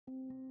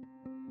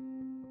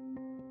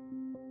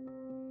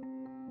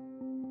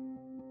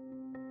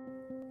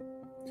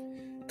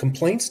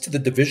Complaints to the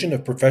Division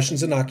of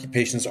Professions and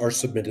Occupations are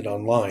submitted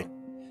online.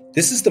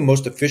 This is the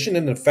most efficient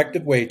and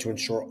effective way to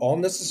ensure all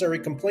necessary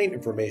complaint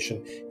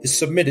information is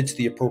submitted to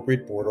the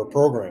appropriate board or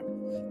program.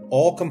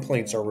 All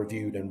complaints are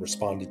reviewed and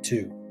responded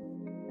to.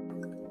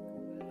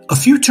 A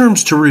few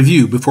terms to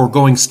review before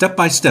going step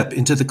by step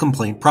into the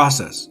complaint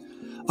process.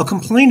 A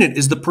complainant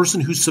is the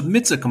person who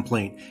submits a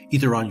complaint,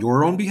 either on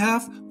your own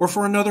behalf or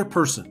for another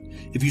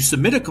person. If you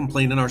submit a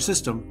complaint in our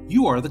system,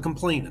 you are the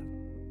complainant.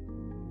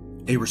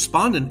 A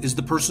respondent is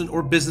the person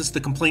or business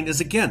the complaint is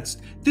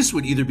against. This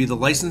would either be the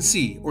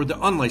licensee or the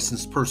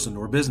unlicensed person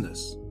or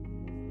business.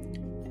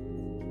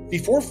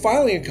 Before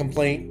filing a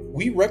complaint,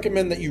 we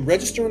recommend that you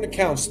register an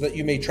account so that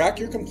you may track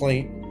your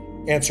complaint,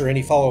 answer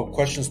any follow-up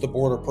questions the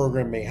board or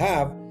program may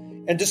have,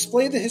 and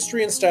display the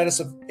history and status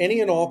of any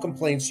and all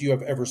complaints you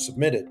have ever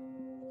submitted.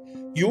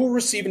 You will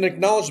receive an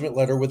acknowledgement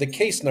letter with a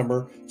case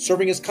number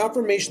serving as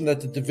confirmation that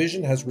the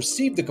division has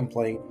received the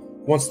complaint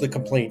once the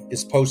complaint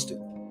is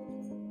posted.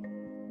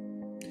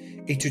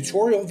 A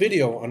tutorial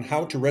video on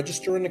how to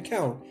register an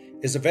account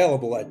is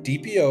available at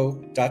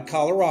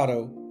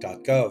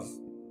dpo.colorado.gov.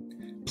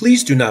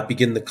 Please do not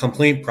begin the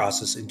complaint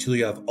process until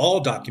you have all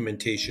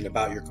documentation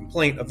about your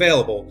complaint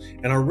available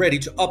and are ready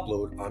to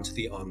upload onto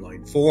the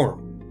online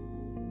form.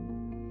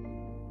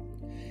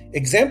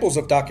 Examples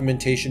of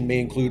documentation may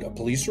include a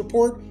police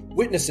report,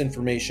 witness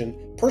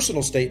information,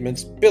 personal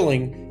statements,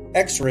 billing,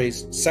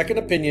 x-rays, second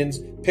opinions,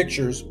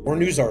 pictures, or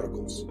news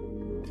articles.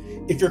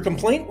 If your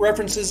complaint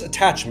references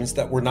attachments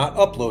that were not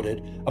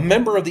uploaded, a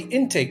member of the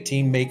intake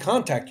team may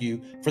contact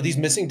you for these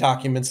missing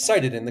documents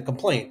cited in the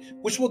complaint,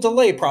 which will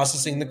delay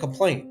processing the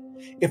complaint.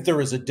 If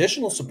there is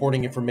additional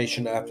supporting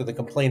information after the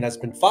complaint has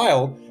been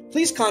filed,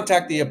 please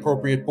contact the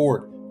appropriate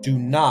board. Do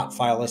not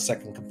file a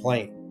second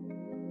complaint.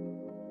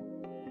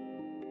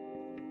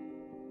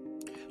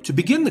 To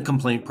begin the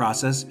complaint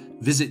process,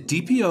 visit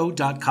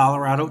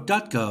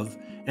dpo.colorado.gov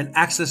and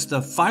access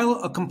the File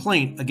a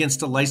Complaint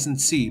Against a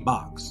Licensee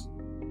box.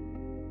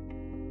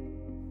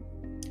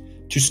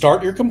 To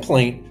start your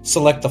complaint,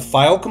 select the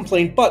File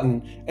Complaint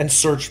button and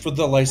search for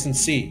the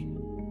licensee,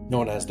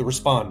 known as the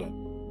respondent.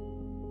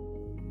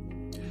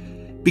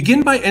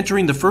 Begin by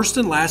entering the first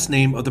and last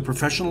name of the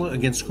professional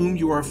against whom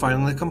you are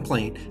filing a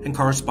complaint and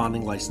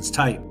corresponding license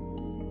type.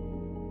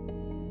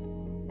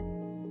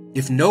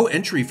 If no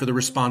entry for the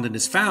respondent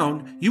is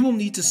found, you will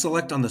need to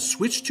select on the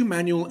Switch to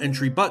Manual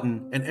Entry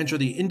button and enter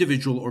the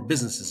individual or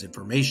business's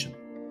information.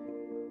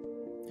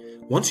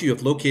 Once you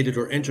have located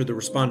or entered the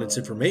respondent's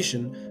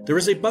information, there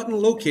is a button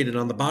located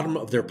on the bottom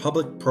of their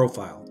public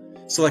profile.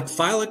 Select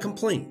File a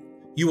Complaint.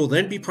 You will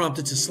then be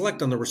prompted to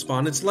select on the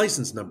respondent's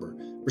license number.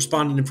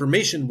 Respondent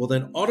information will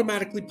then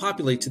automatically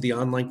populate to the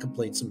online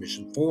complaint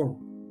submission form.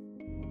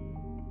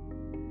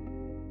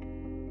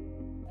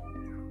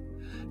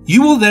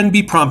 You will then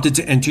be prompted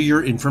to enter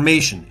your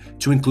information,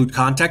 to include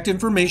contact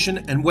information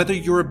and whether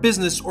you're a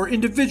business or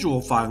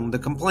individual filing the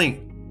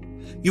complaint.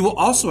 You will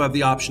also have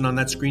the option on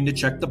that screen to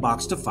check the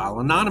box to file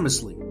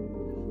anonymously.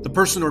 The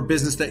person or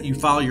business that you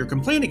file your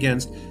complaint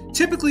against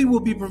typically will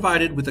be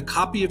provided with a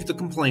copy of the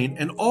complaint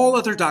and all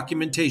other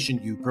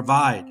documentation you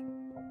provide.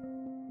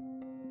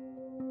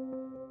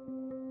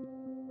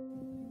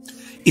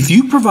 If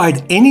you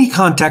provide any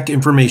contact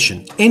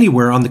information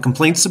anywhere on the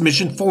complaint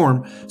submission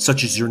form,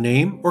 such as your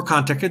name or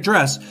contact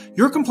address,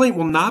 your complaint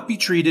will not be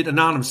treated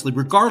anonymously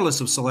regardless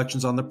of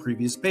selections on the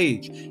previous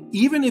page,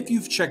 even if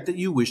you've checked that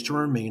you wish to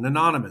remain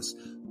anonymous.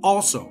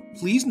 Also,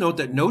 please note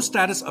that no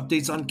status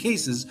updates on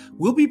cases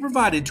will be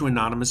provided to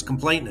anonymous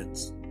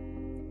complainants.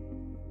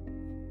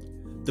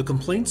 The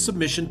complaint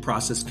submission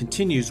process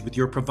continues with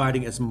your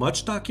providing as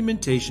much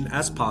documentation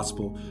as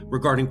possible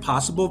regarding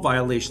possible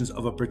violations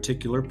of a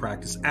particular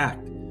practice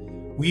act.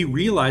 We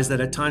realize that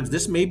at times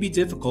this may be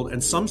difficult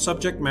and some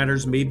subject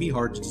matters may be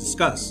hard to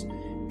discuss.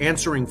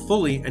 Answering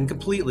fully and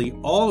completely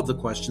all of the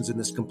questions in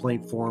this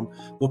complaint form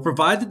will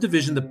provide the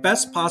division the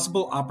best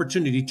possible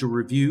opportunity to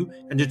review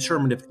and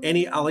determine if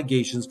any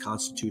allegations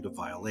constitute a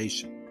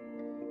violation.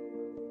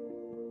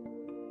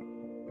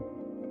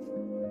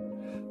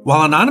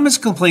 While anonymous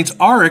complaints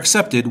are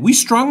accepted, we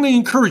strongly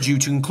encourage you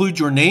to include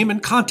your name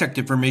and contact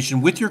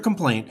information with your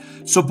complaint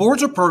so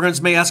boards or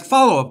programs may ask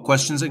follow-up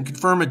questions and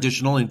confirm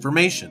additional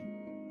information.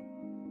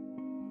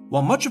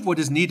 While much of what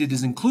is needed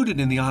is included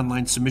in the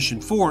online submission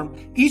form,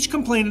 each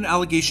complaint and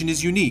allegation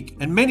is unique,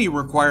 and many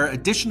require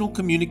additional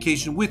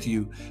communication with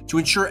you to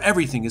ensure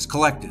everything is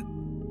collected.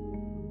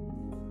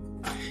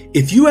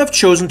 If you have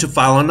chosen to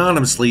file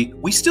anonymously,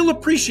 we still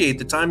appreciate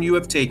the time you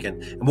have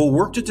taken and will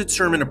work to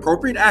determine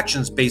appropriate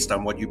actions based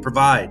on what you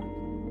provide.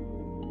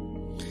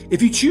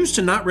 If you choose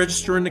to not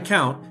register an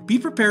account, be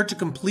prepared to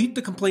complete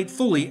the complaint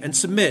fully and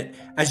submit,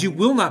 as you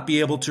will not be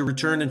able to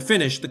return and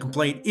finish the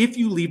complaint if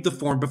you leave the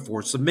form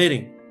before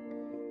submitting.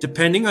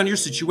 Depending on your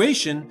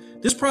situation,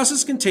 this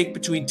process can take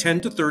between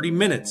 10 to 30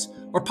 minutes,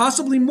 or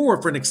possibly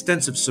more for an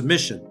extensive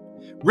submission.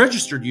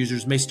 Registered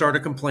users may start a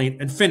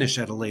complaint and finish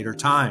at a later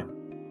time.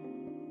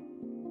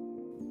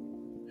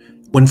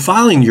 When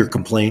filing your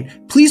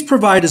complaint, please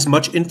provide as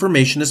much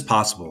information as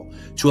possible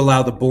to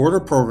allow the board or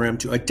program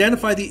to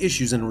identify the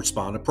issues and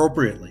respond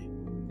appropriately.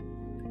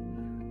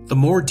 The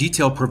more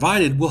detail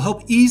provided will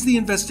help ease the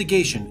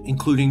investigation,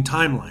 including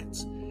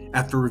timelines.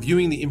 After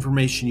reviewing the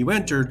information you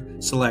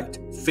entered, select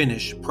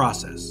Finish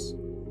Process.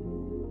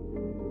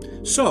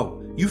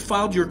 So, you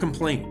filed your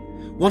complaint.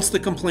 Once the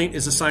complaint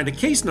is assigned a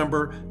case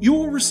number, you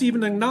will receive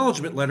an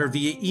acknowledgement letter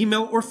via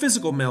email or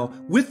physical mail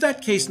with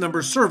that case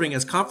number serving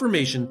as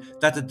confirmation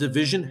that the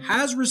division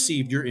has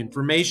received your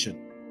information.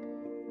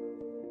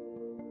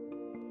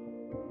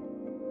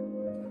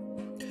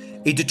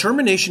 A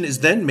determination is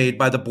then made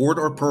by the board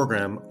or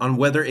program on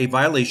whether a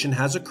violation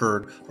has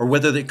occurred or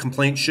whether the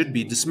complaint should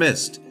be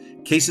dismissed.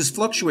 Cases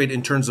fluctuate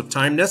in terms of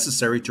time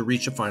necessary to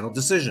reach a final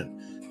decision,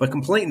 but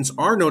complainants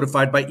are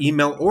notified by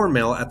email or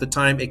mail at the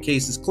time a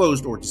case is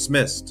closed or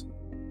dismissed.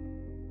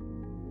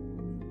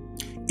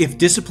 If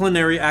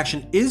disciplinary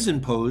action is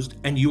imposed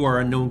and you are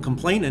a known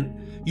complainant,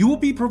 you will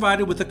be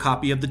provided with a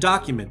copy of the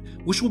document,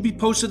 which will be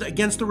posted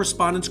against the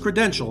respondent's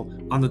credential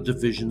on the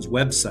division's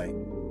website.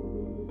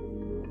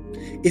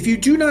 If you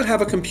do not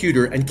have a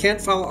computer and can't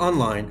file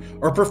online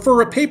or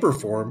prefer a paper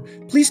form,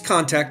 please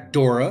contact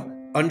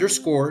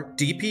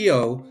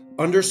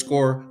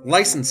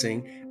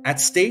DORA_DPO_licensing at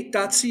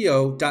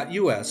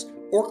state.co.us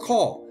or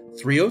call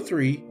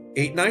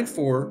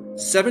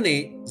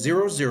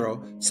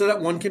 303-894-7800 so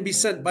that one can be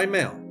sent by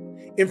mail.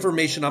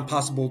 Information on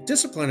possible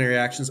disciplinary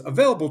actions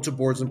available to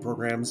boards and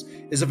programs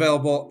is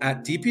available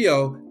at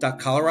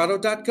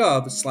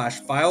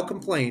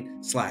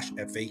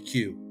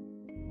dpo.colorado.gov/filecomplaint/FAQ.